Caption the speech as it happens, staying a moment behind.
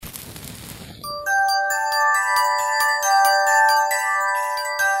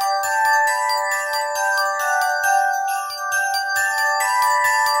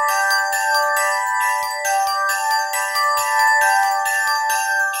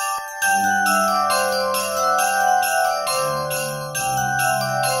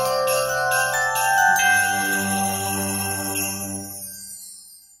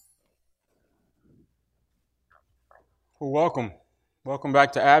welcome. Welcome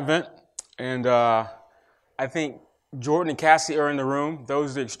back to Advent. And I think Jordan and Cassie are in the room.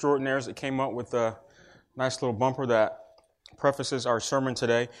 Those are the extraordinaires that came up with a nice little bumper that prefaces our sermon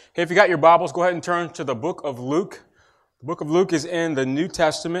today. Hey, if you got your Bibles, go ahead and turn to the book of Luke. The book of Luke is in the New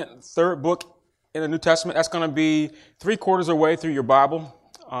Testament, third book in the New Testament. That's going to be 3/4 of the way through your Bible,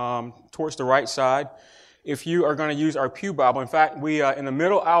 towards the right side. If you are going to use our pew Bible, in fact, we in the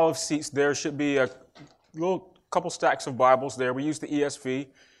middle aisle of seats there should be a little couple stacks of Bibles there. We use the ESV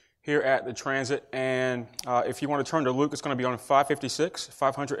here at the Transit, and if you want to turn to Luke, it's going to be on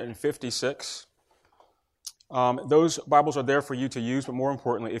 556. Those Bibles are there for you to use, but more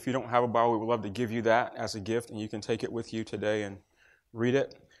importantly, if you don't have a Bible, we would love to give you that as a gift, and you can take it with you today and read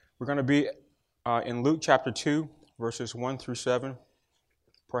it. We're going to be in Luke chapter 2, verses 1 through 7,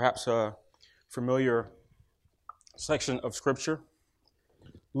 perhaps a familiar section of Scripture.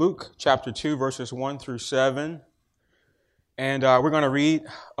 Luke chapter 2, verses 1 through 7, and we're going to read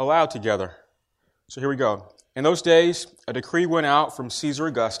aloud together. So here we go. In those days, a decree went out from Caesar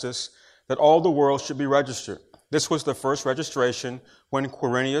Augustus that all the world should be registered. This was the first registration when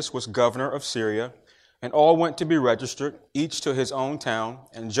Quirinius was governor of Syria, and all went to be registered, each to his own town,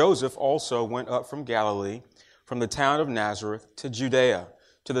 and Joseph also went up from Galilee, from the town of Nazareth to Judea,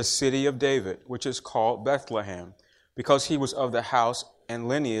 to the city of David, which is called Bethlehem, because he was of the house and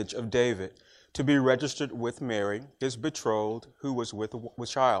lineage of David, to be registered with Mary, his betrothed, who was with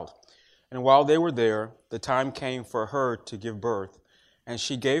child. And while they were there, the time came for her to give birth. And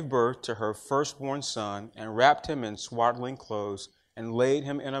she gave birth to her firstborn son, and wrapped him in swaddling clothes, and laid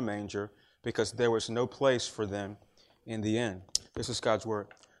him in a manger, because there was no place for them in the inn. This is God's word.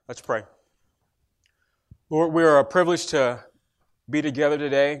 Let's pray. Lord, we are privileged to be together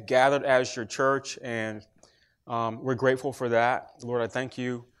today, gathered as your church, and we're grateful for that. Lord, I thank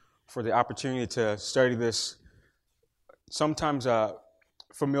you for the opportunity to study this sometimes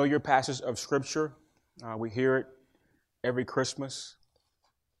familiar passage of Scripture. We hear it every Christmas.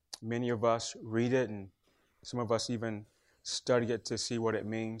 Many of us read it, and some of us even study it to see what it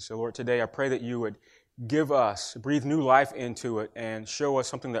means. So, Lord, today I pray that you would breathe new life into it, and show us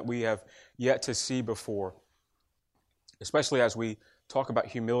something that we have yet to see before. Especially as we talk about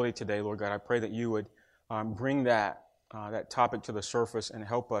humility today, Lord God, I pray that you would bring that topic to the surface and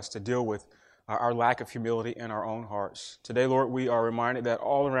help us to deal with our lack of humility in our own hearts. Today, Lord, we are reminded that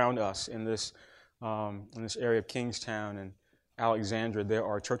all around us in this area of Kingstown and Alexandria, there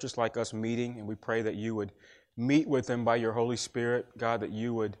are churches like us meeting, and we pray that you would meet with them by your Holy Spirit, God, that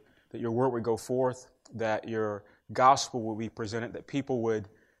your word would go forth, that your gospel will be presented, that people would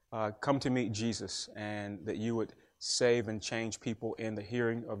come to meet Jesus, and that you would save and change people in the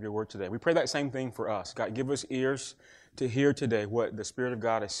hearing of your word today. We pray that same thing for us. God, give us ears to hear today what the Spirit of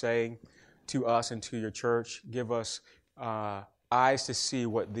God is saying to us and to your church. Give us eyes to see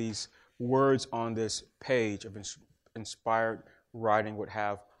what these words on this page of inspired writing would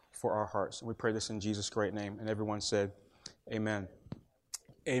have for our hearts. And we pray this in Jesus' great name. And everyone said, amen.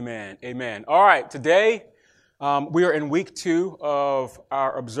 Amen. Amen. All right, today we are in week 2 of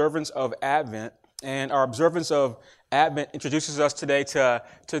our observance of Advent. And our observance of Advent introduces us today to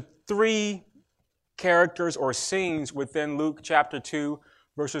 3 characters or scenes within Luke chapter 2,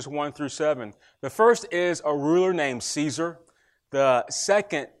 verses 1 through 7. The first is a ruler named Caesar. The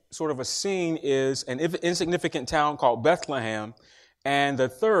second sort of a scene is an insignificant town called Bethlehem. And the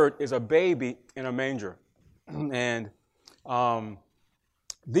third is a baby in a manger. And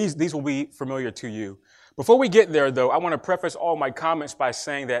these will be familiar to you. Before we get there, though, I want to preface all my comments by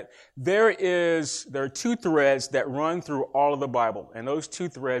saying that there are 2 threads that run through all of the Bible, and those 2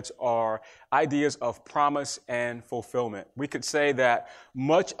 threads are ideas of promise and fulfillment. We could say that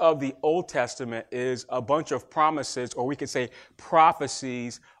much of the Old Testament is a bunch of promises, or we could say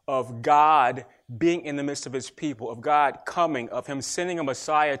prophecies of God being in the midst of his people, of God coming, of him sending a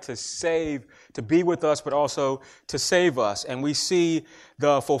Messiah to save, to be with us, but also to save us. And we see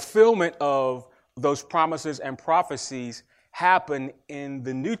the fulfillment of those promises and prophecies happen in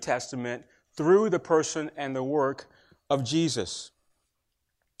the New Testament through the person and the work of Jesus.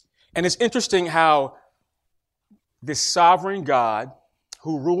 And it's interesting how this sovereign God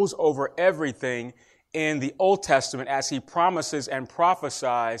who rules over everything in the Old Testament, as he promises and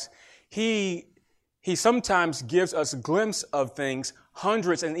prophesies, he sometimes gives us a glimpse of things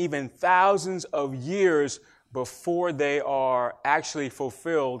hundreds and even thousands of years before they are actually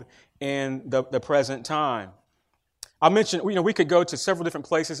fulfilled in the present time. I mentioned, we could go to several different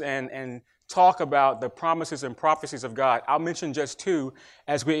places and talk about the promises and prophecies of God. I'll mention just 2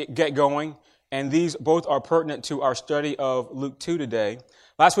 as we get going, and these both are pertinent to our study of Luke 2 today.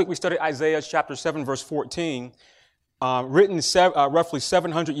 Last week we studied Isaiah chapter 7, verse 14, written roughly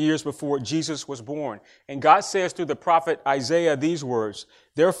 700 years before Jesus was born. And God says through the prophet Isaiah these words,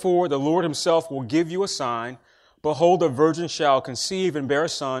 "Therefore the Lord himself will give you a sign. Behold, the virgin shall conceive and bear a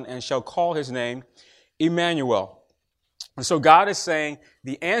son and shall call his name Emmanuel." And so God is saying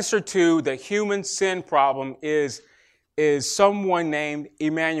the answer to the human sin problem is someone named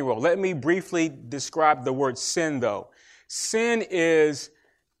Emmanuel. Let me briefly describe the word sin, though. Sin is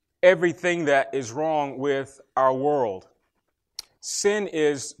everything that is wrong with our world. Sin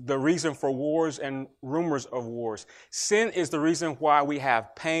is the reason for wars and rumors of wars. Sin is the reason why we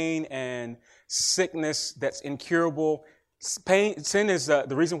have pain and sickness that's incurable. Sin is the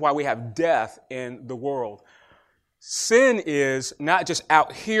reason why we have death in the world. Sin is not just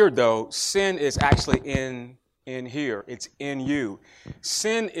out here, though. Sin is actually in here. It's in you.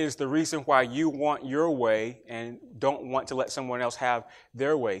 Sin is the reason why you want your way and don't want to let someone else have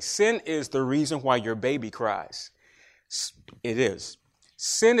their way. Sin is the reason why your baby cries. It is.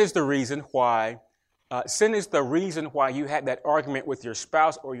 Sin is the reason why you had that argument with your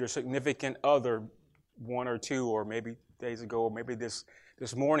spouse or your significant other 1 or 2 or maybe days ago or maybe this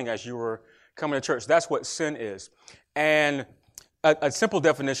morning as you were coming to church. That's what sin is. And a simple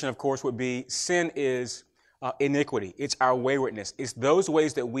definition, of course, would be sin is iniquity. It's our waywardness. It's those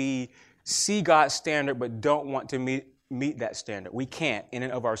ways that we see God's standard but don't want to meet that standard. We can't in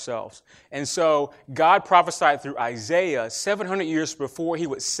and of ourselves. And so God prophesied through Isaiah 700 years before he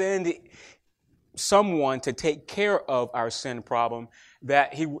would send someone to take care of our sin problem,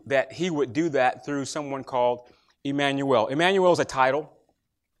 that he would do that through someone called Emmanuel. Emmanuel is a title.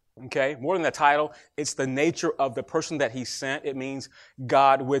 Okay, more than the title, it's the nature of the person that he sent. It means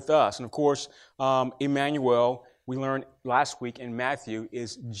God with us. And of course, Emmanuel, we learned last week in Matthew,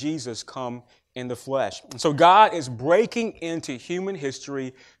 is Jesus come in the flesh. And so God is breaking into human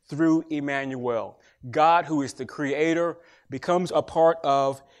history through Emmanuel. God, who is the creator, becomes a part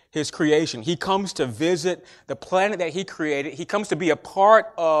of his creation. He comes to visit the planet that he created. He comes to be a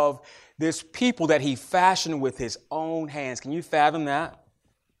part of this people that he fashioned with his own hands. Can you fathom that?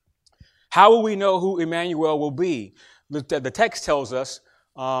 How will we know who Emmanuel will be? The text tells us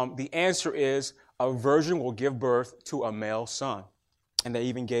the answer is a virgin will give birth to a male son. And they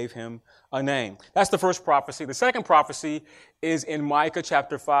even gave him a name. That's the first prophecy. The second prophecy is in Micah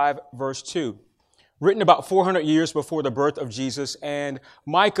chapter 5, verse 2, written about 400 years before the birth of Jesus. And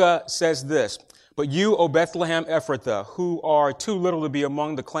Micah says this, "But you, O Bethlehem Ephrathah, who are too little to be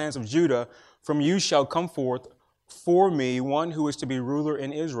among the clans of Judah, from you shall come forth for me one who is to be ruler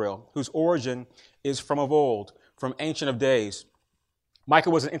in Israel, whose origin is from of old, from ancient of days."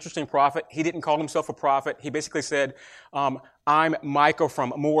 Micah was an interesting prophet. He didn't call himself a prophet. He basically said, I'm Micah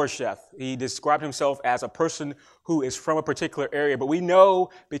from Moresheth. He described himself as a person who is from a particular area. But we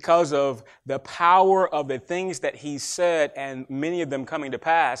know because of the power of the things that he said and many of them coming to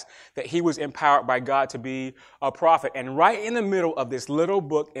pass, that he was empowered by God to be a prophet. And right in the middle of this little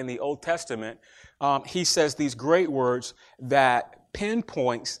book in the Old Testament, he says these great words that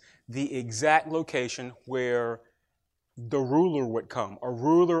pinpoints the exact location where the ruler would come, a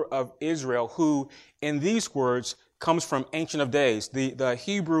ruler of Israel who, in these words, comes from Ancient of Days. The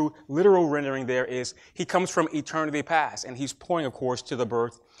Hebrew literal rendering there is he comes from eternity past, and he's pointing, of course, to the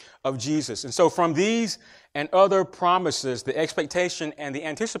birth of Jesus. And so from these and other promises, the expectation and the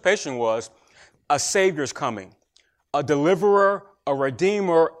anticipation was a Savior's coming, a deliverer, a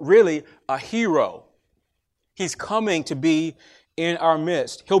redeemer, really a hero. He's coming to be in our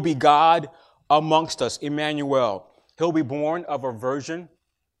midst. He'll be God amongst us, Emmanuel. He'll be born of a virgin.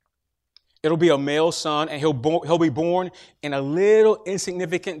 It'll be a male son, and he'll be born in a little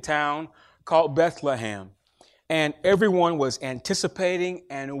insignificant town called Bethlehem. And everyone was anticipating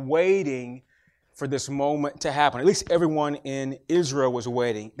and waiting for this moment to happen. At least everyone in Israel was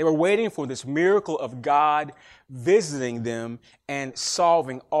waiting. They were waiting for this miracle of God visiting them and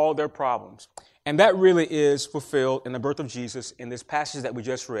solving all their problems. And that really is fulfilled in the birth of Jesus in this passage that we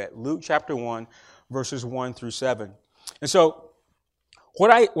just read, Luke chapter 1, verses 1 through 7. And so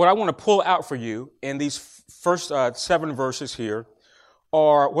what I want to pull out for you in these first 7 verses here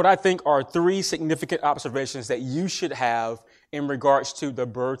are what I think are 3 significant observations that you should have in regards to the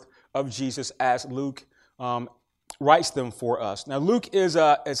birth of Jesus as Luke writes them for us. Now, Luke is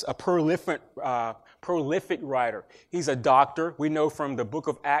a prolific writer. He's a doctor. We know from the book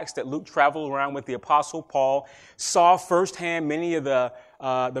of Acts that Luke traveled around with the Apostle Paul, saw firsthand many of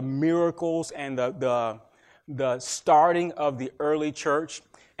the miracles and the starting of the early church.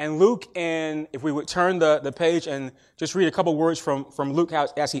 And Luke, and if we would turn the page and just read a couple words from Luke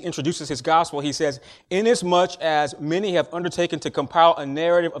as he introduces his gospel, he says, "Inasmuch as many have undertaken to compile a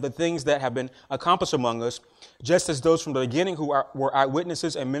narrative of the things that have been accomplished among us, just as those from the beginning who were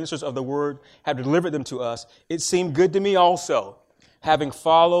eyewitnesses and ministers of the word have delivered them to us, it seemed good to me also, having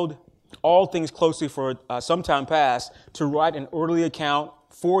followed all things closely for some time past, to write an orderly account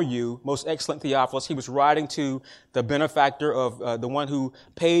for you, most excellent Theophilus." He was writing to the benefactor of the one who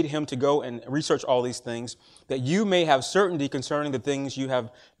paid him to go and research all these things, that you may have certainty concerning the things you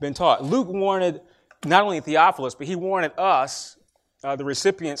have been taught. Luke wanted not only Theophilus, but he wanted us, the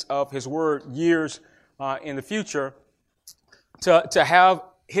recipients of his word years in the future, to have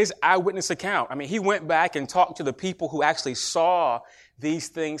his eyewitness account. I mean, he went back and talked to the people who actually saw these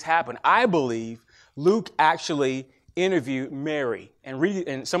things happen. I believe Luke actually interviewed Mary,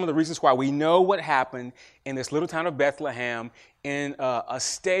 and some of the reasons why we know what happened in this little town of Bethlehem in a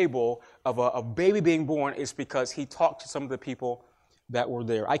stable of a baby being born is because he talked to some of the people that were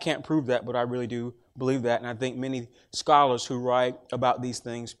there. I can't prove that, but I really do believe that, and I think many scholars who write about these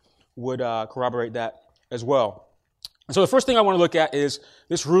things would corroborate that as well. And so the first thing I want to look at is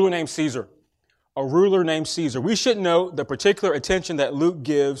this ruler named Caesar. A ruler named Caesar. We should note the particular attention that Luke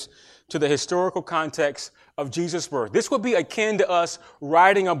gives to the historical context of Jesus' birth. This would be akin to us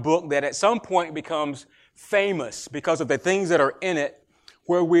writing a book that at some point becomes famous because of the things that are in it,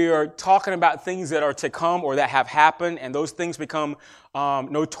 where we are talking about things that are to come or that have happened, and those things become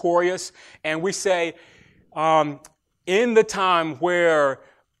notorious. And we say, in the time where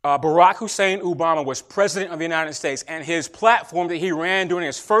Barack Hussein Obama was president of the United States, and his platform that he ran during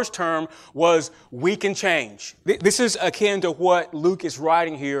his first term was "We can change." This is akin to what Luke is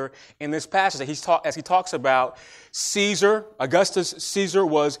writing here in this passage. As he talks about Caesar, Augustus Caesar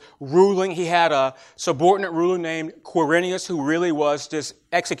was ruling. He had a subordinate ruler named Quirinius, who really was just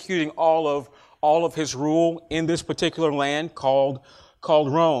executing all of his rule in this particular land called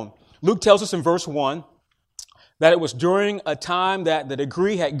Rome. Luke tells us in verse 1 that it was during a time that the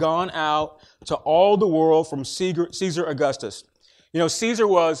decree had gone out to all the world from Caesar Augustus. You know, Caesar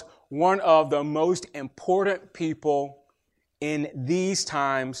was one of the most important people in these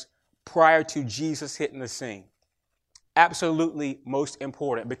times prior to Jesus hitting the scene. Absolutely most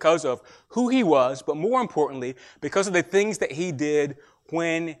important because of who he was, but more importantly, because of the things that he did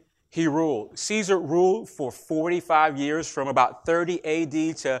when he ruled. Caesar ruled for 45 years from about 30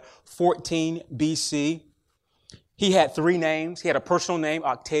 AD to 14 BC. He had three names. He had a personal name,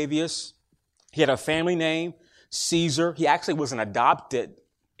 Octavius. He had a family name, Caesar. He actually was adopted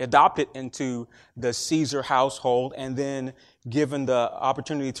into the Caesar household and then given the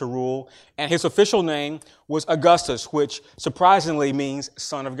opportunity to rule. And his official name was Augustus, which surprisingly means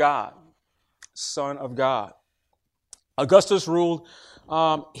son of God. Son of God. Augustus ruled.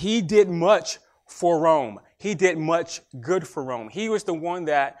 He did much for Rome. He did much good for Rome. He was the one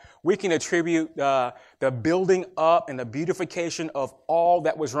that we can attribute the building up and the beautification of all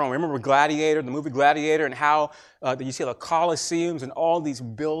that was Rome. Remember Gladiator, the movie Gladiator, and how you see the Colosseums and all these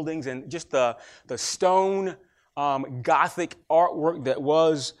buildings and just the stone Gothic artwork that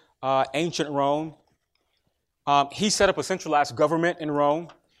was ancient Rome. He set up a centralized government in Rome.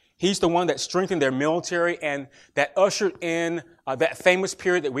 He's the one that strengthened their military and that ushered in that famous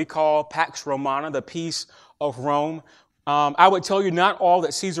period that we call Pax Romana, the peace of Rome. I would tell you not all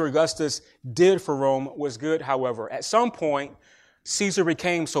that Caesar Augustus did for Rome was good, however. At some point, Caesar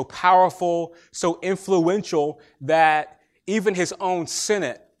became so powerful, so influential that even his own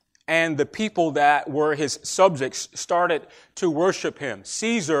Senate and the people that were his subjects started to worship him.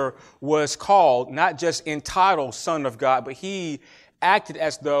 Caesar was called not just in title Son of God, but he acted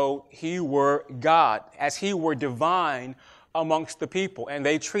as though he were God, as he were divine amongst the people, and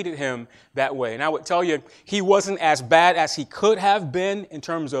they treated him that way. And I would tell you, he wasn't as bad as he could have been in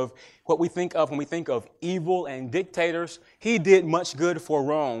terms of what we think of when we think of evil and dictators. He did much good for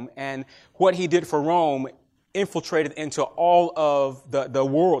Rome, and what he did for Rome infiltrated into all of the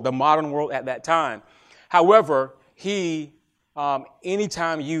world, the modern world at that time. However,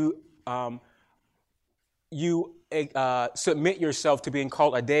 anytime you submit yourself to being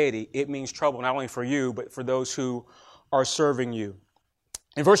called a deity, it means trouble, not only for you, but for those who are serving you.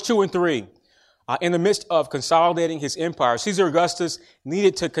 In verse 2 and 3, in the midst of consolidating his empire, Caesar Augustus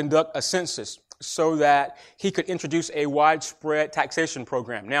needed to conduct a census so that he could introduce a widespread taxation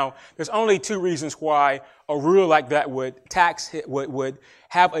program. Now, there's only two reasons why a ruler like that would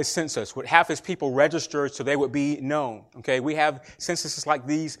have a census, would have his people registered so they would be known. Okay, we have censuses like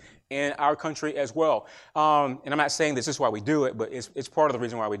these in our country as well. And I'm not saying this is why we do it, but it's part of the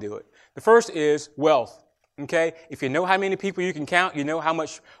reason why we do it. The first is wealth. Okay? If you know how many people you can count, you know how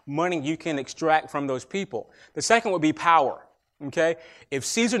much money you can extract from those people. The second would be power. Okay? If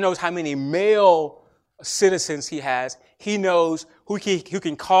Caesar knows how many male citizens he has, he knows who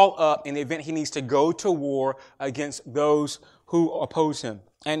can call up in the event he needs to go to war against those who oppose him.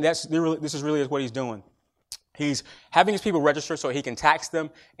 And this is really what he's doing. He's having his people register so he can tax them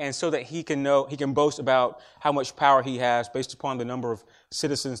and so that he can boast about how much power he has based upon the number of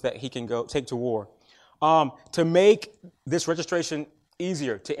citizens that he can go take to war. To make this registration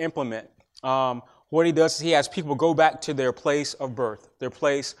easier to implement, what he does is he has people go back to their place of birth, their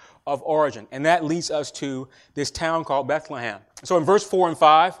place of origin. And that leads us to this town called Bethlehem. So in verse 4 and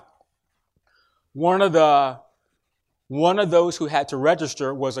 5, one of those who had to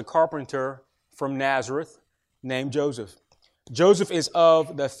register was a carpenter from Nazareth named Joseph. Joseph is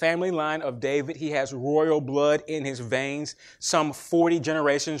of the family line of David. He has royal blood in his veins, some 40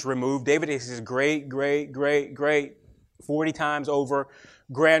 generations removed. David is his great, 40 times over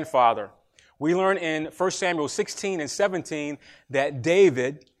grandfather. We learn in 1 Samuel 16 and 17 that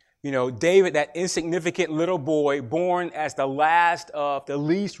David, that insignificant little boy born as the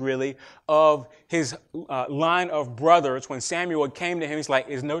least of his line of brothers, when Samuel came to him, he's like,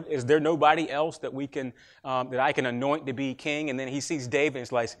 is there nobody else that that I can anoint to be king? And then he sees David and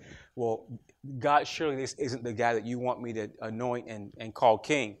he's like, well, God, surely this isn't the guy that you want me to anoint and call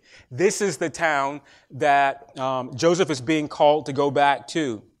king. This is the town that Joseph is being called to go back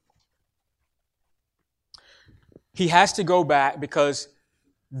to. He has to go back because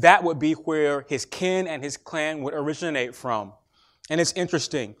that would be where his kin and his clan would originate from. And it's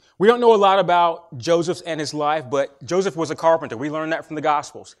interesting. We don't know a lot about Joseph and his life, but Joseph was a carpenter. We learned that from the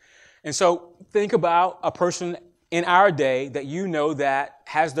Gospels. And so think about a person in our day that that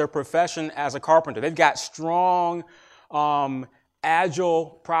has their profession as a carpenter. They've got strong,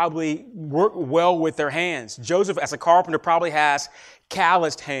 agile, probably work well with their hands. Joseph, as a carpenter, probably has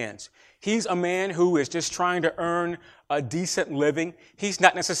calloused hands. He's a man who is just trying to earn a decent living. He's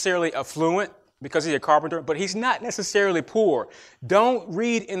not necessarily affluent because he's a carpenter, but he's not necessarily poor. Don't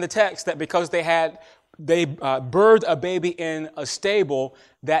read in the text that because they birthed a baby in a stable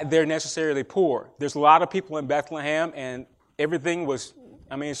that they're necessarily poor. There's a lot of people in Bethlehem, and everything was,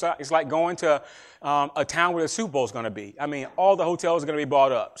 it's like going to a town where the Super Bowl is going to be. All the hotels are going to be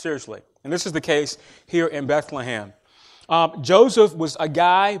bought up, seriously. And this is the case here in Bethlehem. Joseph was a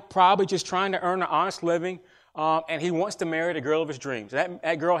guy probably just trying to earn an honest living, and he wants to marry the girl of his dreams.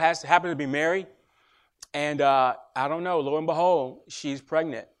 That girl happen to be married, and I don't know, lo and behold, she's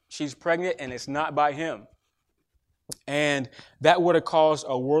pregnant. She's pregnant, and it's not by him. And that would have caused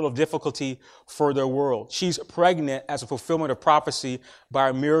a world of difficulty for their world. She's pregnant as a fulfillment of prophecy by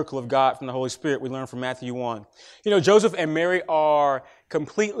a miracle of God from the Holy Spirit. We learn from Matthew 1. Joseph and Mary are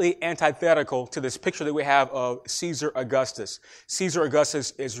completely antithetical to this picture that we have of Caesar Augustus. Caesar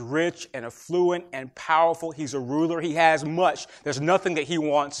Augustus is rich and affluent and powerful. He's a ruler. He has much. There's nothing that he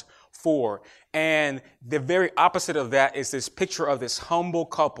wants for. And the very opposite of that is this picture of this humble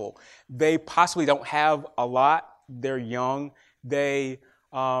couple. They possibly don't have a lot. They're young. They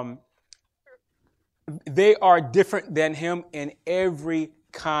are different than him in every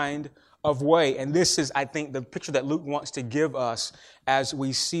kind of way. And this is, I think, the picture that Luke wants to give us as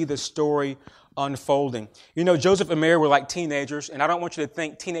we see the story unfolding. Joseph and Mary were like teenagers, and I don't want you to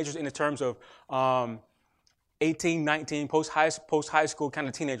think teenagers in the terms of 18, 19, post-high school kind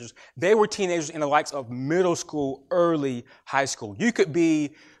of teenagers. They were teenagers in the likes of middle school, early high school. You could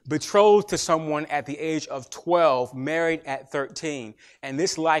be betrothed to someone at the age of 12, married at 13. And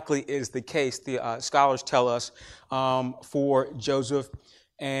this likely is the case, the scholars tell us, for Joseph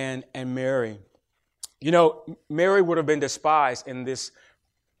and Mary. Mary would have been despised in this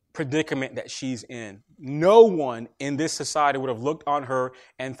predicament that she's in. No one in this society would have looked on her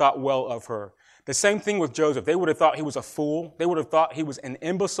and thought well of her. The same thing with Joseph. They would have thought he was a fool. They would have thought he was an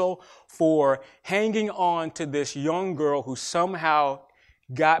imbecile for hanging on to this young girl who somehow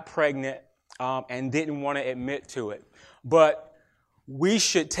got pregnant and didn't want to admit to it. But we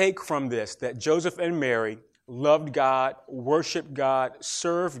should take from this that Joseph and Mary loved God, worshiped God,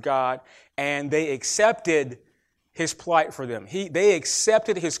 served God, and they accepted his plight for them. They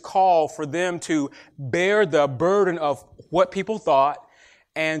accepted his call for them to bear the burden of what people thought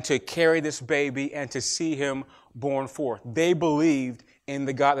and to carry this baby and to see him born forth. They believed in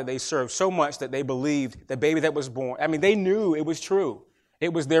the God that they served so much that they believed the baby that was born. They knew it was true.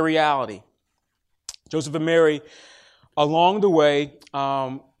 It was their reality. Joseph and Mary, along the way,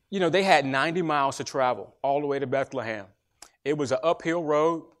 they had 90 miles to travel all the way to Bethlehem. It was an uphill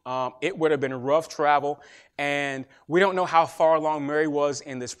road. It would have been rough travel. And we don't know how far along Mary was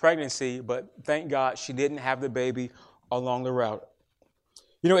in this pregnancy, but thank God she didn't have the baby along the route.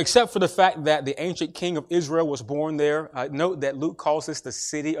 Except for the fact that the ancient king of Israel was born there. Note that Luke calls this the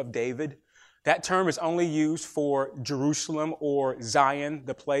city of David. That term is only used for Jerusalem or Zion,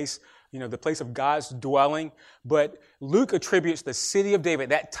 the place of God's dwelling. But Luke attributes the city of David,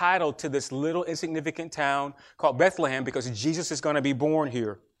 that title, to this little insignificant town called Bethlehem because Jesus is going to be born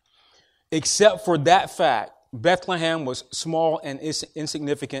here. Except for that fact, Bethlehem was small and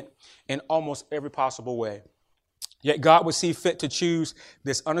insignificant in almost every possible way. Yet God would see fit to choose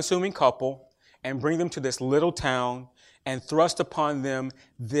this unassuming couple and bring them to this little town and thrust upon them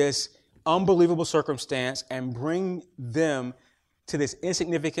this unbelievable circumstance and bring them to this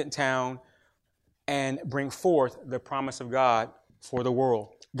insignificant town and bring forth the promise of God for the world.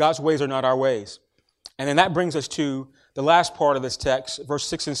 God's ways are not our ways. And then that brings us to the last part of this text, verse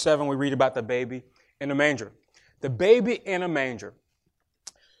 6 and 7, we read about the baby in a manger. The baby in a manger.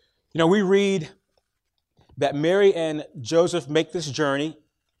 We read that Mary and Joseph make this journey.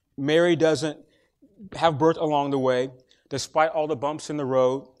 Mary doesn't have birth along the way, despite all the bumps in the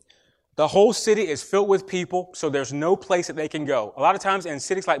road. The whole city is filled with people, so there's no place that they can go. A lot of times in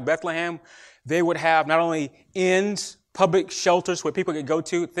cities like Bethlehem, they would have not only inns, public shelters where people could go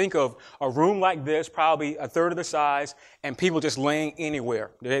to. Think of a room like this, probably a third of the size, and people just laying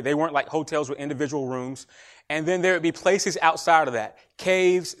anywhere. They weren't like hotels with individual rooms. And then there would be places outside of that,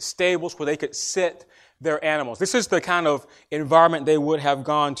 caves, stables where they could sit their animals. This is the kind of environment they would have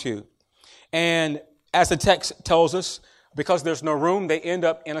gone to. And as the text tells us, because there's no room, they end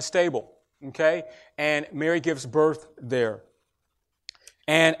up in a stable, okay? And Mary gives birth there.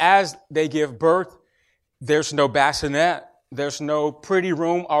 And as they give birth, there's no bassinet. There's no pretty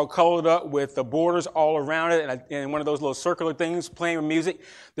room all colored up with the borders all around it and one of those little circular things playing with music.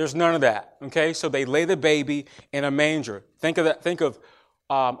 There's none of that, okay? So they lay the baby in a manger. Think of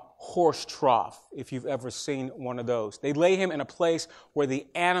horse trough, if you've ever seen one of those. They lay him in a place where the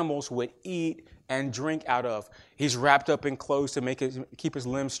animals would eat and drink out of. He's wrapped up in clothes to keep his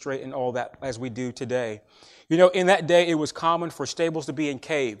limbs straight and all that, as we do today. In that day, it was common for stables to be in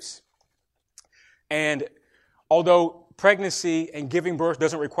caves. And although pregnancy and giving birth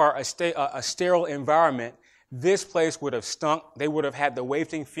doesn't require a sterile environment, this place would have stunk. They would have had the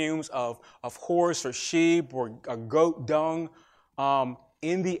wafting fumes of horse or sheep or goat dung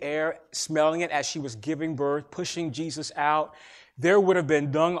in the air, smelling it as she was giving birth, pushing Jesus out. There would have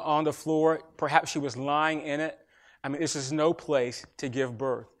been dung on the floor. Perhaps she was lying in it. This is no place to give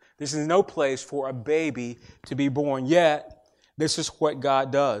birth. This is no place for a baby to be born. Yet, this is what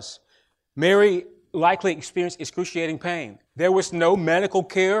God does. Mary likely experienced excruciating pain. There was no medical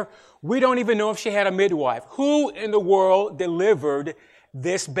care. We don't even know if she had a midwife. Who in the world delivered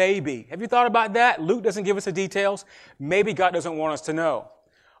this baby? Have you thought about that? Luke doesn't give us the details. Maybe God doesn't want us to know.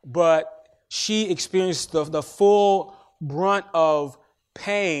 But she experienced the full brunt of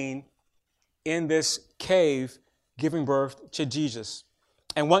pain in this cave giving birth to Jesus.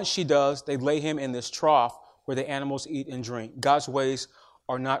 And once she does, they lay him in this trough where the animals eat and drink. God's ways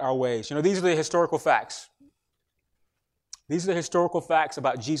are not our ways. These are the historical facts. These are the historical facts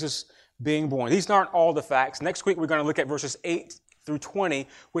about Jesus being born. These aren't all the facts. Next week, we're going to look at verses 8 through 20,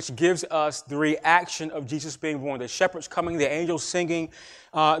 which gives us the reaction of Jesus being born. The shepherds coming, the angels singing,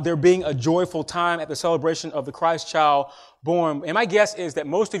 there being a joyful time at the celebration of the Christ child born. And my guess is that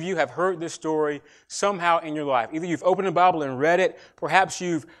most of you have heard this story somehow in your life. Either you've opened the Bible and read it, perhaps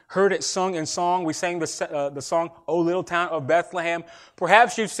you've heard it sung in song. We sang the song, "O Little Town of Bethlehem."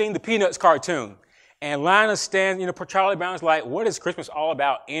 Perhaps you've seen the Peanuts cartoon. And Linus stands, Charlie Brown's like, what is Christmas all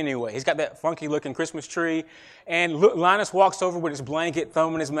about anyway? He's got that funky looking Christmas tree. And Linus walks over with his blanket,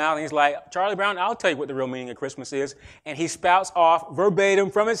 thumb in his mouth, and he's like, Charlie Brown, I'll tell you what the real meaning of Christmas is. And he spouts off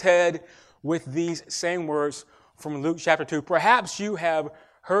verbatim from his head with these same words from Luke chapter 2. Perhaps you have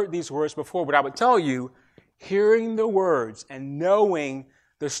heard these words before, but I would tell you, hearing the words and knowing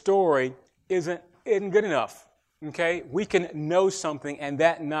the story isn't good enough. Okay? We can know something and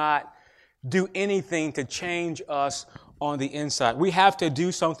that not do anything to change us on the inside. We have to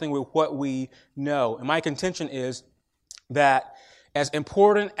do something with what we know. And my contention is that as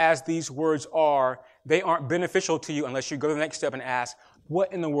important as these words are, they aren't beneficial to you unless you go to the next step and ask,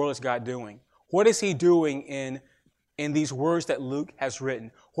 what in the world is God doing? What is he doing in these words that Luke has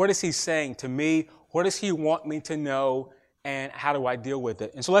written? What is he saying to me? What does he want me to know? And how do I deal with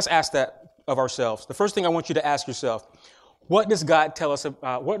it? And so let's ask that of ourselves. The first thing I want you to ask yourself, what does God tell us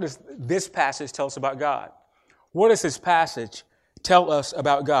about, what does this passage tell us about God? What does this passage tell us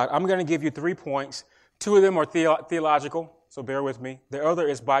about God? I'm going to give you 3 points. 2 of them are theological, so bear with me. The other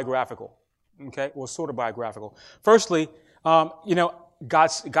is biographical. Okay, well, sort of biographical. Firstly,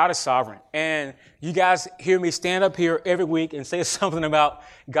 God is sovereign. And you guys hear me stand up here every week and say something about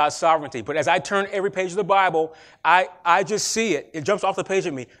God's sovereignty. But as I turn every page of the Bible, I just see it. It jumps off the page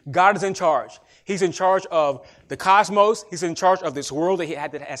at me. God is in charge. He's in charge of the cosmos. He's in charge of this world that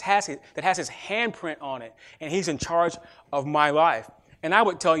has his handprint on it. And he's in charge of my life. And I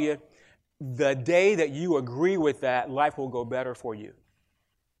would tell you, the day that you agree with that, life will go better for you.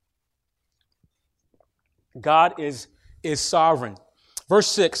 God is sovereign. Verse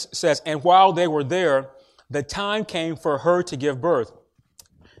 6 says, and while they were there, the time came for her to give birth.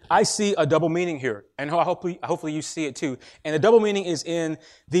 I see a double meaning here, and hopefully you see it too. And the double meaning is in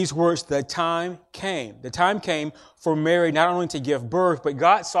these words, the time came. The time came for Mary not only to give birth, but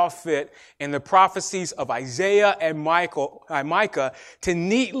God saw fit in the prophecies of Isaiah and Micah to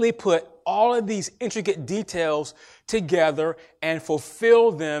neatly put all of these intricate details together and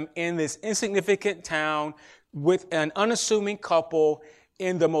fulfill them in this insignificant town with an unassuming couple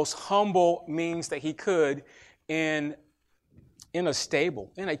in the most humble means that he could in a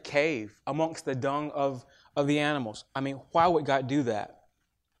stable, in a cave, amongst the dung of the animals. I mean, why would God do that?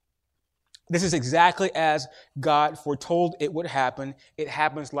 This is exactly as God foretold it would happen. It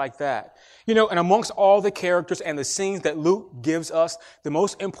happens like that. And amongst all the characters and the scenes that Luke gives us, the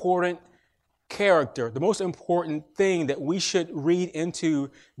most important character, the most important thing that we should read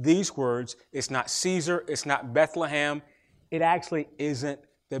into these words is not Caesar, it's not Bethlehem. It actually isn't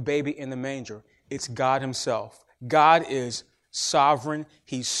the baby in the manger. It's God himself. God is sovereign.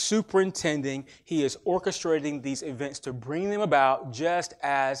 He's superintending. He is orchestrating these events to bring them about just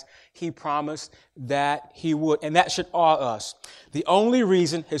as he promised that he would. And that should awe us. The only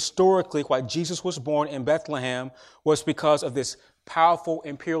reason historically why Jesus was born in Bethlehem was because of this powerful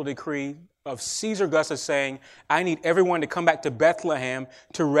imperial decree of Caesar Augustus saying, I need everyone to come back to Bethlehem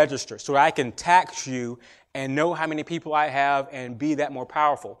to register so I can tax you and know how many people I have and be that more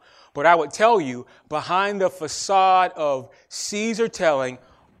powerful. But I would tell you, behind the facade of Caesar telling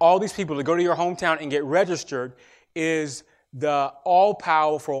all these people to go to your hometown and get registered is the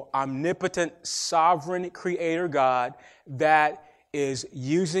all-powerful, omnipotent, sovereign creator God that is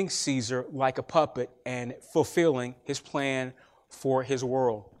using Caesar like a puppet and fulfilling his plan for his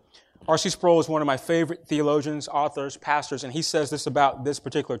world. R.C. Sproul is one of my favorite theologians, authors, pastors, and he says this about this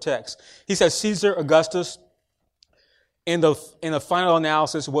particular text. He says, Caesar Augustus, in the final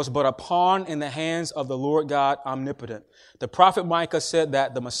analysis, was but a pawn in the hands of the Lord God omnipotent. The prophet Micah said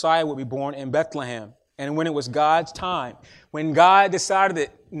that the Messiah would be born in Bethlehem. And when it was God's time, when God decided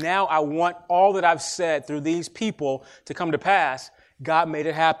that now I want all that I've said through these people to come to pass, God made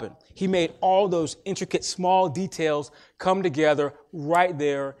it happen. He made all those intricate small details come together right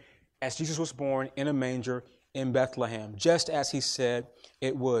there as Jesus was born in a manger in Bethlehem, just as he said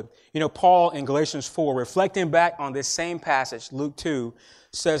it would. Paul in Galatians 4, reflecting back on this same passage, Luke 2,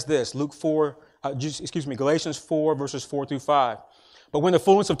 says this, Galatians 4, verses 4 through 5. But when the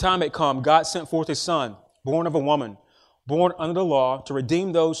fullness of time had come, God sent forth his son, born of a woman, born under the law, to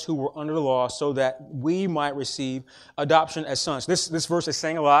redeem those who were under the law so that we might receive adoption as sons. This verse is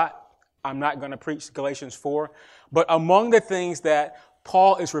saying a lot. I'm not going to preach Galatians 4. But among the things that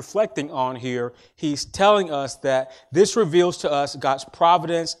Paul is reflecting on here, he's telling us that this reveals to us God's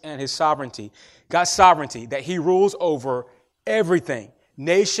providence and his sovereignty. God's sovereignty, that he rules over everything.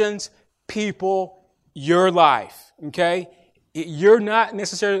 Nations, people, your life. Okay? You're not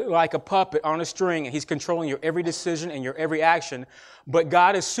necessarily like a puppet on a string and he's controlling your every decision and your every action, but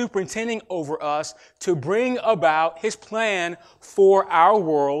God is superintending over us to bring about his plan for our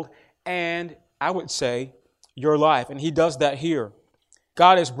world and, I would say, your life. And he does that here.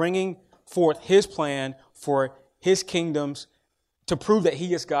 God is bringing forth his plan for his kingdoms to prove that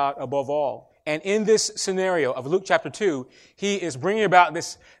he is God above all. And in this scenario of Luke chapter 2, he is bringing about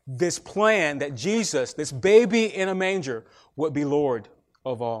this plan that Jesus, this baby in a manger, would be Lord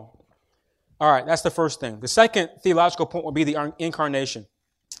of all. All right, that's the first thing. The second theological point would be the incarnation.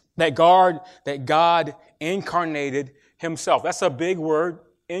 That God incarnated himself. That's a big word,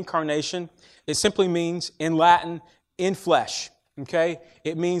 incarnation. It simply means, in Latin, in flesh. Okay?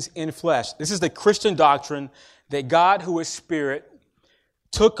 It means in flesh. This is the Christian doctrine that God, who is spirit,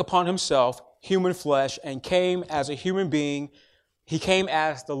 took upon himself human flesh and came as a human being. He came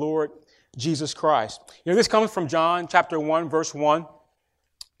as the Lord Jesus Christ. This comes from John chapter 1, verse 1.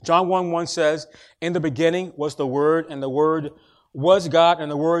 John 1:1 says, in the beginning was the Word, and the Word was God,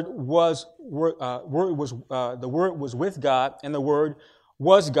 and the Word was with God, and the Word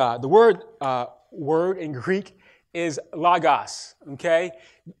was God. The word in Greek is logos. Okay,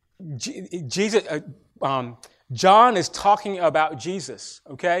 John is talking about Jesus,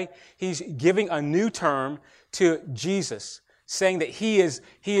 okay? He's giving a new term to Jesus, saying that he is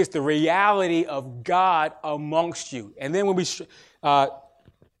the reality of God amongst you. And then when we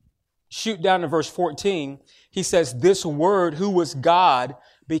shoot down to verse 14, he says, this Word, who was God,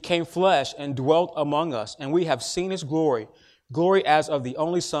 became flesh and dwelt among us, and we have seen his glory, glory as of the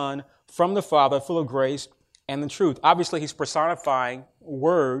only Son from the Father, full of grace and the truth. Obviously, he's personifying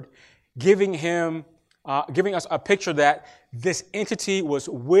Word, giving us a picture that this entity was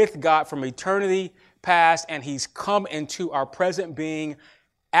with God from eternity past, and he's come into our present being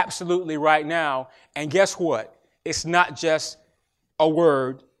absolutely right now. And guess what? It's not just a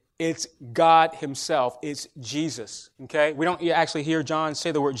word. It's God himself. It's Jesus. Okay? We don't actually hear John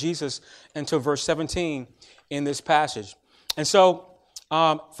say the word Jesus until verse 17 in this passage. And so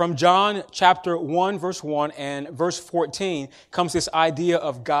from John chapter 1, verse 1 and verse 14 comes this idea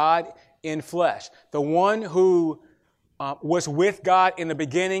of God in flesh. The one who was with God in the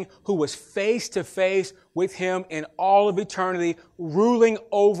beginning, who was face to face with him in all of eternity, ruling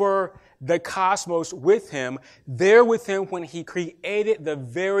over the cosmos with him, there with him when he created the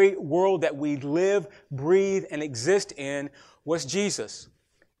very world that we live, breathe, and exist in, was Jesus.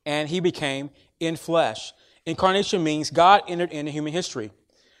 And he became in flesh. Incarnation means God entered into human history.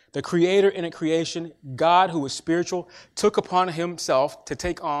 The Creator in creation, God who was spiritual, took upon himself to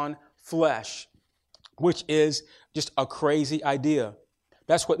take on flesh, which is just a crazy idea.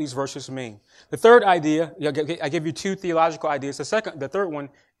 That's what these verses mean. The third idea, I give you two theological ideas. The third one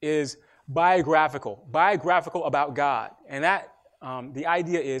is biographical about God. And that, the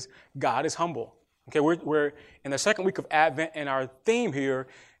idea is God is humble. Okay, we're in the second week of Advent, and our theme here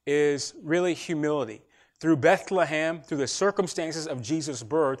is really humility. Through Bethlehem, through the circumstances of Jesus'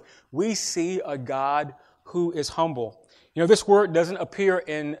 birth, we see a God who is humble. You know, this word doesn't appear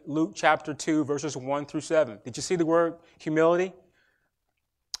in Luke chapter 2, verses 1 through 7. Did you see the word humility?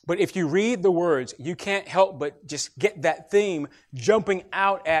 But if you read the words, you can't help but just get that theme jumping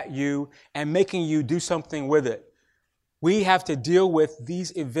out at you and making you do something with it. We have to deal with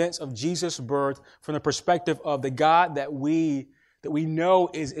these events of Jesus' birth from the perspective of the God that we know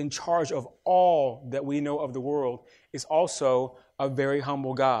is in charge of all that we know of the world, is also a very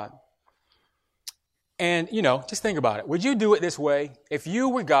humble God. And, just think about it. Would you do it this way? If you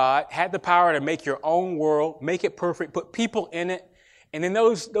were God, had the power to make your own world, make it perfect, put people in it, and then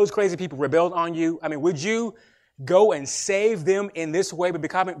those crazy people rebelled on you, would you go and save them in this way by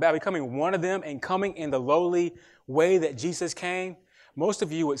becoming one of them and coming in the lowly way that Jesus came? Most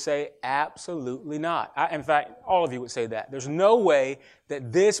of you would say, absolutely not. In fact, all of you would say that. There's no way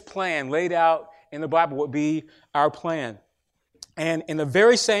that this plan laid out in the Bible would be our plan. And in the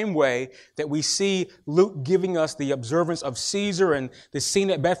very same way that we see Luke giving us the observance of Caesar and the scene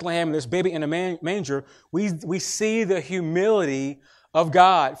at Bethlehem and this baby in a manger, we see the humility of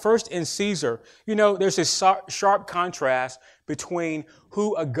God. First in Caesar, there's this sharp contrast between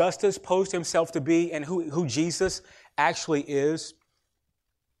who Augustus posed himself to be and who Jesus actually is.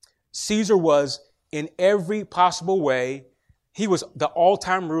 Caesar was, in every possible way, he was the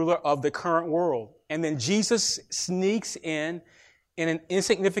all-time ruler of the current world. And then Jesus sneaks in an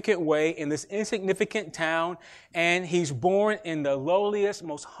insignificant way in this insignificant town, and he's born in the lowliest,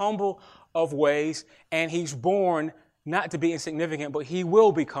 most humble of ways, and he's born not to be insignificant, but he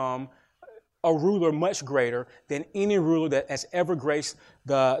will become a ruler much greater than any ruler that has ever graced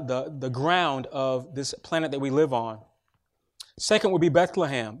the ground of this planet that we live on. Second would be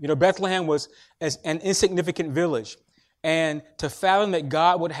Bethlehem. Bethlehem was as an insignificant village. And to fathom that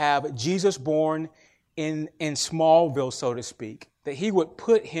God would have Jesus born in Smallville, so to speak, that he would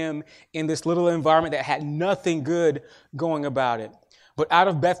put him in this little environment that had nothing good going about it. But out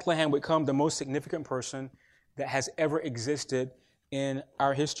of Bethlehem would come the most significant person that has ever existed in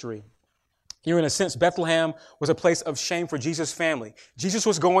our history. In a sense, Bethlehem was a place of shame for Jesus' family. Jesus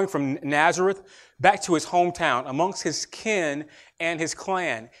was going from Nazareth back to his hometown amongst his kin and his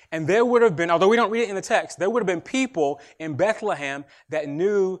clan. And there would have been, although we don't read it in the text, there would have been people in Bethlehem that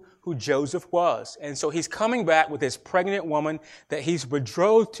knew who Joseph was. And so he's coming back with this pregnant woman that he's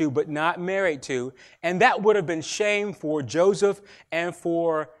betrothed to but not married to. And that would have been shame for Joseph and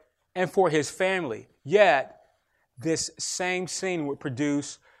for his family. Yet, this same scene would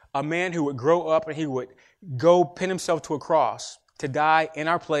produce a man who would grow up and he would go pin himself to a cross to die in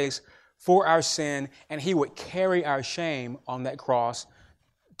our place for our sin, and he would carry our shame on that cross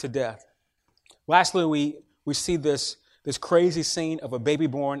to death. Lastly, we see this crazy scene of a baby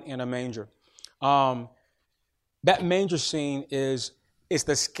born in a manger. That manger scene is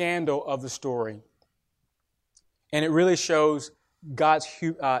the scandal of the story. And it really shows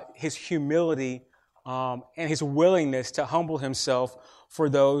his humility and his willingness to humble himself for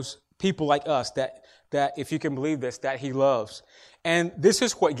those people like us that if you can believe this, that he loves. And this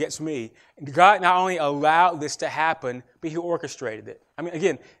is what gets me. God not only allowed this to happen, but he orchestrated it. I mean,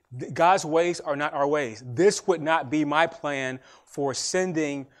 again, God's ways are not our ways. This would not be my plan for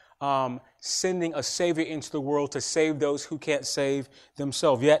sending a Savior into the world to save those who can't save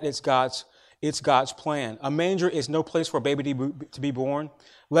themselves. Yet it's God's plan. A manger is no place for a baby to be born,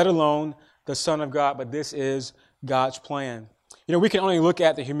 let alone the Son of God, but this is God's plan. You know, we can only look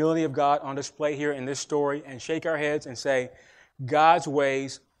at the humility of God on display here in this story and shake our heads and say, God's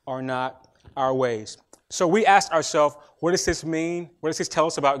ways are not our ways. So we ask ourselves, what does this mean? What does this tell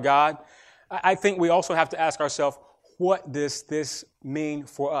us about God? I think we also have to ask ourselves, what does this mean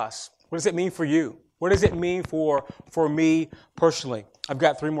for us? What does it mean for you? What does it mean for me personally? I've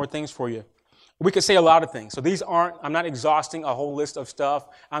got 3 more things for you. We could say a lot of things. So I'm not exhausting a whole list of stuff.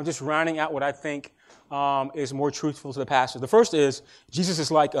 I'm just rounding out what I think is more truthful to the passage. The first is, Jesus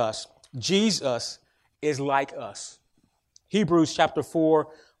is like us. Jesus is like us. Hebrews chapter 4,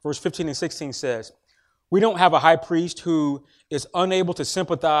 verse 15 and 16 says, we don't have a high priest who is unable to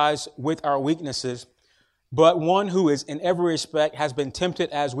sympathize with our weaknesses, but one who is in every respect has been tempted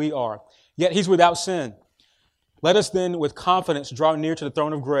as we are, yet he's without sin. Let us then with confidence draw near to the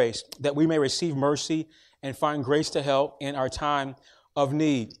throne of grace, that we may receive mercy and find grace to help in our time of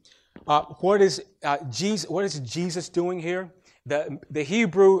need. What is Jesus doing here? The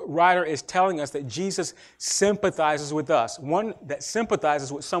Hebrew writer is telling us that Jesus sympathizes with us. One that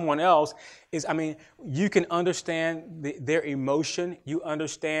sympathizes with someone else is, you can understand their emotion. You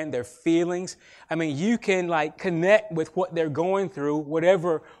understand their feelings. You can connect with what they're going through,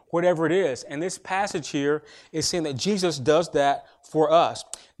 whatever it is. And this passage here is saying that Jesus does that for us.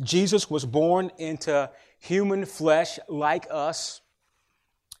 Jesus was born into human flesh like us.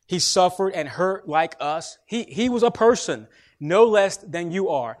 He suffered and hurt like us. He was a person, no less than you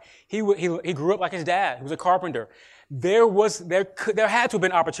are. He grew up like his dad. He was a carpenter. There had to have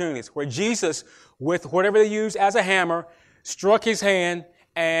been opportunities where Jesus, with whatever they used as a hammer, struck his hand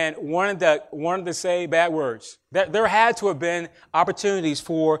and wanted to say bad words. There had to have been opportunities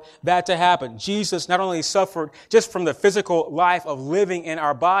for that to happen. Jesus not only suffered just from the physical life of living in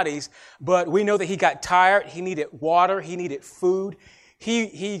our bodies, but we know that he got tired. He needed water. He needed food.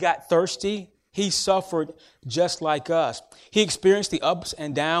 He got thirsty. He suffered just like us. He experienced the ups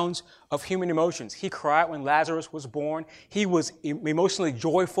and downs of human emotions. He cried when Lazarus was born. He was emotionally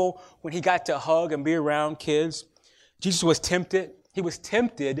joyful when he got to hug and be around kids. Jesus was tempted. He was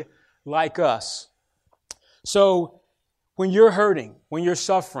tempted like us. So when you're hurting, when you're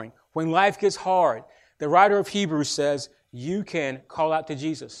suffering, when life gets hard, the writer of Hebrews says you can call out to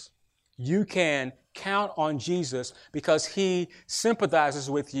Jesus. You can count on Jesus because he sympathizes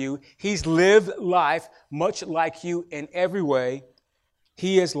with you. He's lived life much like you in every way.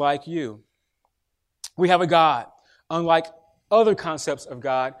 He is like you. We have a God, unlike other concepts of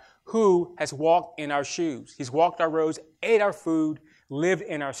God, who has walked in our shoes. He's walked our roads, ate our food, lived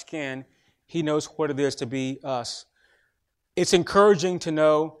in our skin. He knows what it is to be us. It's encouraging to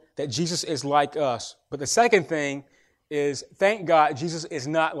know that Jesus is like us. But the second thing is, thank God Jesus is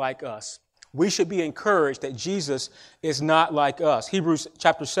not like us. We should be encouraged that Jesus is not like us. Hebrews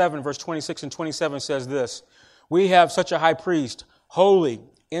chapter 7, verse 26 and 27 says this, we have such a high priest, holy,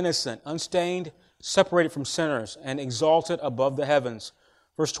 innocent, unstained, separated from sinners, and exalted above the heavens.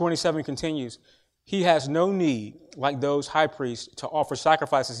 Verse 27 continues, he has no need, like those high priests, to offer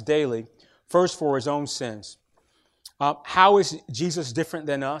sacrifices daily, first for his own sins. How is Jesus different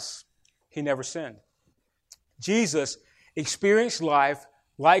than us? He never sinned. Jesus experienced life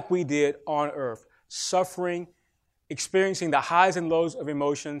like we did on earth, suffering, experiencing the highs and lows of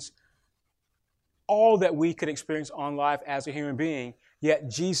emotions, all that we could experience on life as a human being,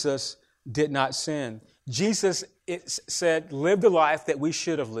 yet Jesus did not sin. Jesus, it said, lived the life that we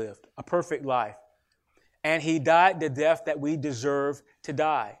should have lived, a perfect life. And he died the death that we deserve to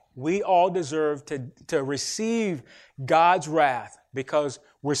die. We all deserve to receive God's wrath because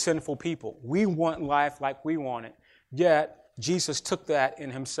we're sinful people. We want life like we want it, yet Jesus took that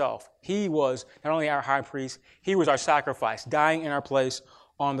in himself. He was not only our high priest, he was our sacrifice, dying in our place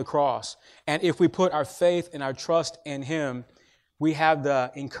on the cross. And if we put our faith and our trust in him, we have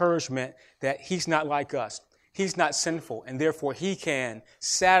the encouragement that he's not like us. He's not sinful, and therefore he can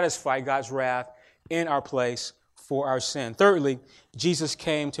satisfy God's wrath in our place for our sin. Thirdly, Jesus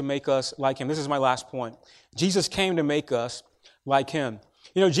came to make us like him. This is my last point. Jesus came to make us like him.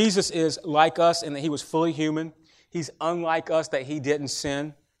 You know, Jesus is like us in that he was fully human. He's unlike us that he didn't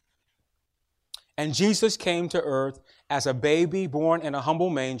sin. And Jesus came to earth as a baby born in a humble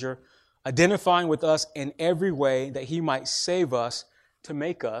manger, identifying with us in every way that he might save us to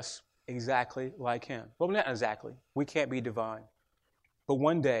make us exactly like him. Well, not exactly. We can't be divine. But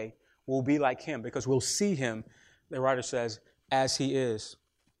one day we'll be like him because we'll see him, the writer says, as he is.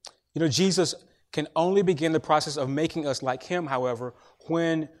 Jesus can only begin the process of making us like him, however,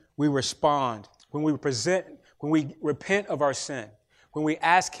 when we respond, when we repent of our sin, when we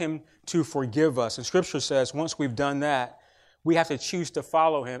ask him to forgive us. And Scripture says once we've done that, we have to choose to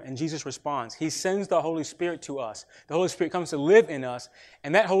follow him, and Jesus responds. He sends the Holy Spirit to us. The Holy Spirit comes to live in us,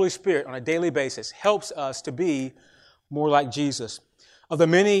 and that Holy Spirit on a daily basis helps us to be more like Jesus. Of the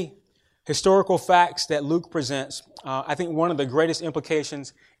many historical facts that Luke presents, I think one of the greatest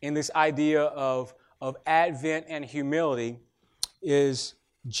implications in this idea of Advent and humility is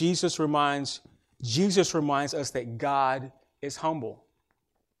Jesus reminds us that God is humble.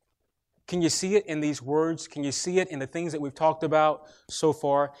 Can you see it in these words? Can you see it in the things that we've talked about so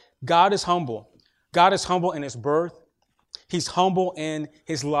far? God is humble. God is humble in his birth. He's humble in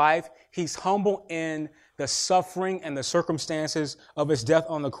his life. He's humble in the suffering and the circumstances of his death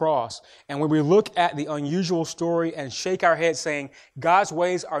on the cross. And when we look at the unusual story and shake our heads saying, God's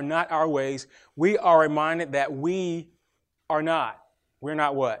ways are not our ways, we are reminded that we're not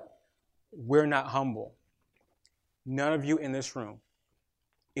what? We're not humble. None of you in this room,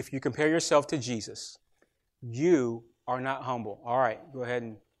 if you compare yourself to Jesus, you are not humble. All right, go ahead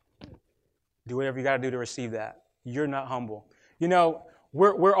and do whatever you got to do to receive that. You're not humble.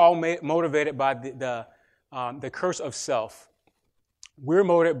 We're all motivated by the curse of self. We're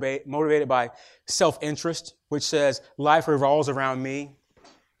motivated by self-interest, which says life revolves around me.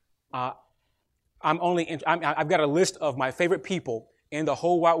 I've got a list of my favorite people in the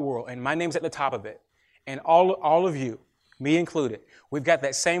whole wide world, and my name's at the top of it. And all of you, me included, we've got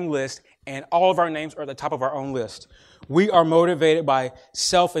that same list, and all of our names are at the top of our own list. We are motivated by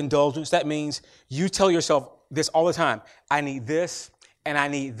self-indulgence. That means you tell yourself this all the time. I need this, and I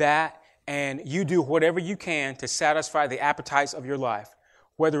need that, and you do whatever you can to satisfy the appetites of your life.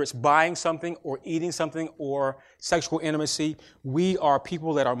 Whether it's buying something or eating something or sexual intimacy, we are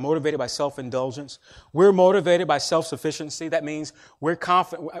people that are motivated by self-indulgence. We're motivated by self-sufficiency. That means we're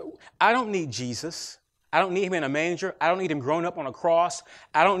confident. I don't need Jesus. I don't need him in a manger. I don't need him growing up on a cross.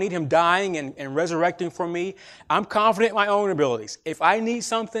 I don't need him dying and resurrecting for me. I'm confident in my own abilities. If I need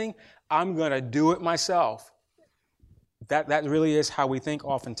something, I'm going to do it myself. That really is how we think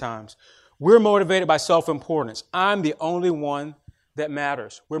oftentimes. We're motivated by self-importance. I'm the only one that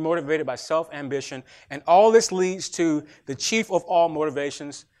matters. We're motivated by self-ambition. And all this leads to the chief of all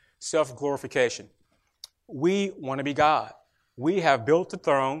motivations, self-glorification. We want to be God. We have built the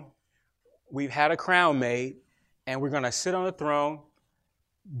throne. We've had a crown made, and we're going to sit on the throne,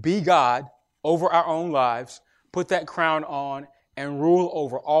 be God over our own lives, put that crown on, and rule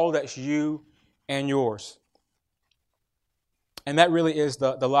over all that's you and yours. And that really is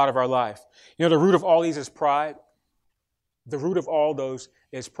the lot of our life. The root of all these is pride. The root of all those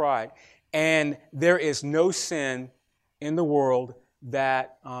is pride. And there is no sin in the world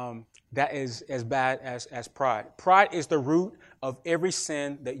that is as bad as pride. Pride is the root of every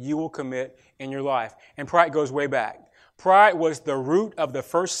sin that you will commit in your life. And pride goes way back. Pride was the root of the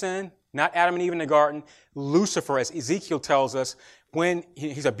first sin, not Adam and Eve in the garden. Lucifer, as Ezekiel tells us, when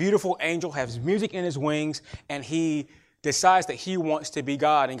he's a beautiful angel, has music in his wings, and he decides that he wants to be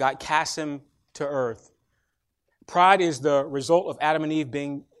God, and God casts him to earth. Pride is the result of Adam and Eve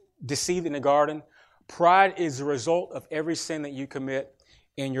being deceived in the garden. Pride is the result of every sin that you commit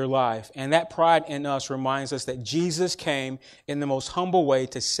in your life. And that pride in us reminds us that Jesus came in the most humble way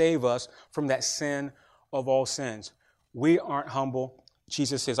to save us from that sin of all sins. We aren't humble.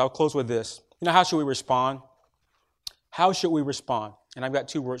 Jesus says, I'll close with this. How should we respond? How should we respond? And I've got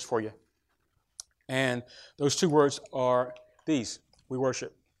 2 words for you. And those 2 words are these. We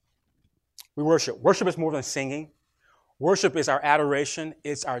worship. We worship. Worship is more than singing. Worship is our adoration.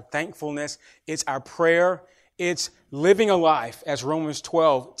 It's our thankfulness. It's our prayer. It's living a life, as Romans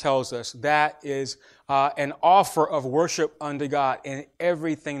 12 tells us, that is an offer of worship unto God in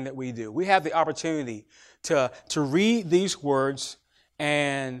everything that we do. We have the opportunity to read these words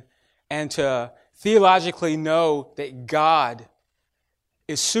and to theologically know that God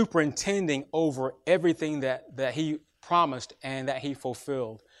is superintending over everything that he promised and that he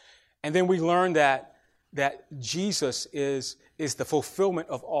fulfilled. And then we learn that Jesus is the fulfillment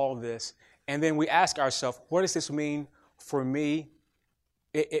of all this. And then we ask ourselves, what does this mean for me?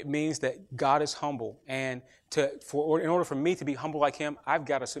 It means that God is humble. And in order for me to be humble like him, I've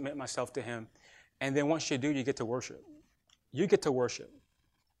got to submit myself to him. And then once you do, you get to worship. You get to worship.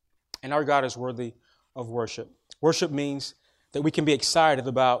 And our God is worthy of worship. Worship means that we can be excited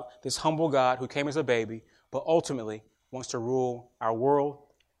about this humble God who came as a baby, but ultimately wants to rule our world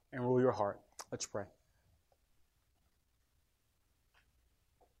and rule your heart. Let's pray.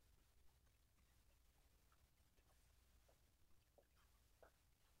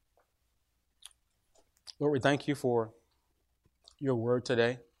 Lord, we thank you for your word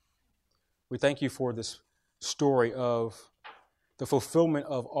today. We thank you for this story of the fulfillment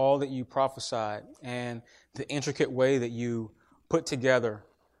of all that you prophesied and the intricate way that you put together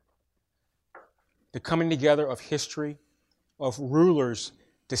the coming together of history, of rulers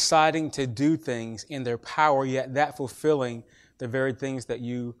deciding to do things in their power, yet that fulfilling the very things that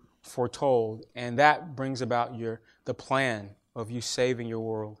you foretold. And that brings about the plan of you saving your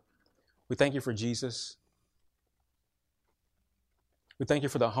world. We thank you for Jesus. We thank you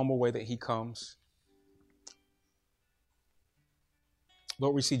for the humble way that he comes.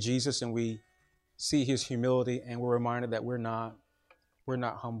 Lord, we see Jesus and we see his humility, and we're reminded that we're not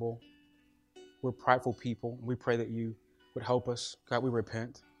humble. We're prideful people. We pray that you would help us. God, we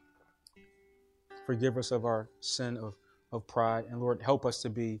repent. Forgive us of our sin of pride. And Lord, help us to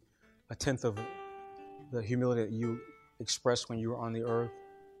be a tenth of the humility that you expressed when you were on the earth.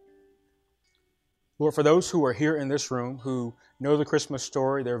 Lord, for those who are here in this room who know the Christmas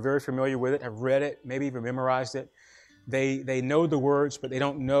story, they're very familiar with it, have read it, maybe even memorized it. They know the words, but they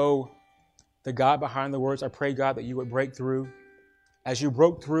don't know the God behind the words. I pray, God, that you would break through. As you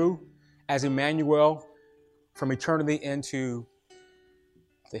broke through as Emmanuel from eternity into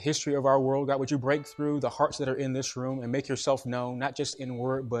the history of our world, God, would you break through the hearts that are in this room and make yourself known, not just in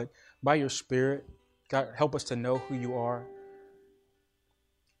word, but by your Spirit. God, help us to know who you are.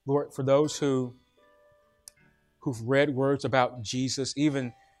 Lord, for those who've read words about Jesus,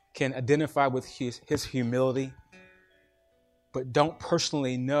 even can identify with his humility, but don't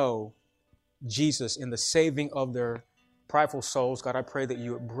personally know Jesus in the saving of their prideful souls, God, I pray that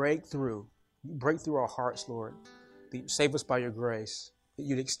you would break through our hearts, Lord, that you'd save us by your grace, that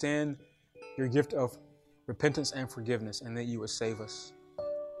you'd extend your gift of repentance and forgiveness, and that you would save us.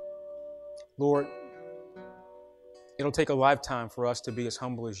 Lord, it'll take a lifetime for us to be as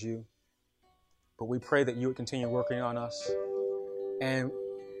humble as you, but we pray that you would continue working on us, and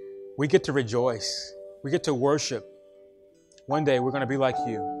we get to rejoice. We get to worship. One day we're going to be like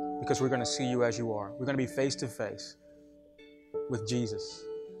you because we're going to see you as you are. We're going to be face to face with Jesus.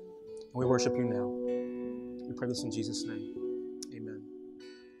 And we worship you now. We pray this in Jesus' name.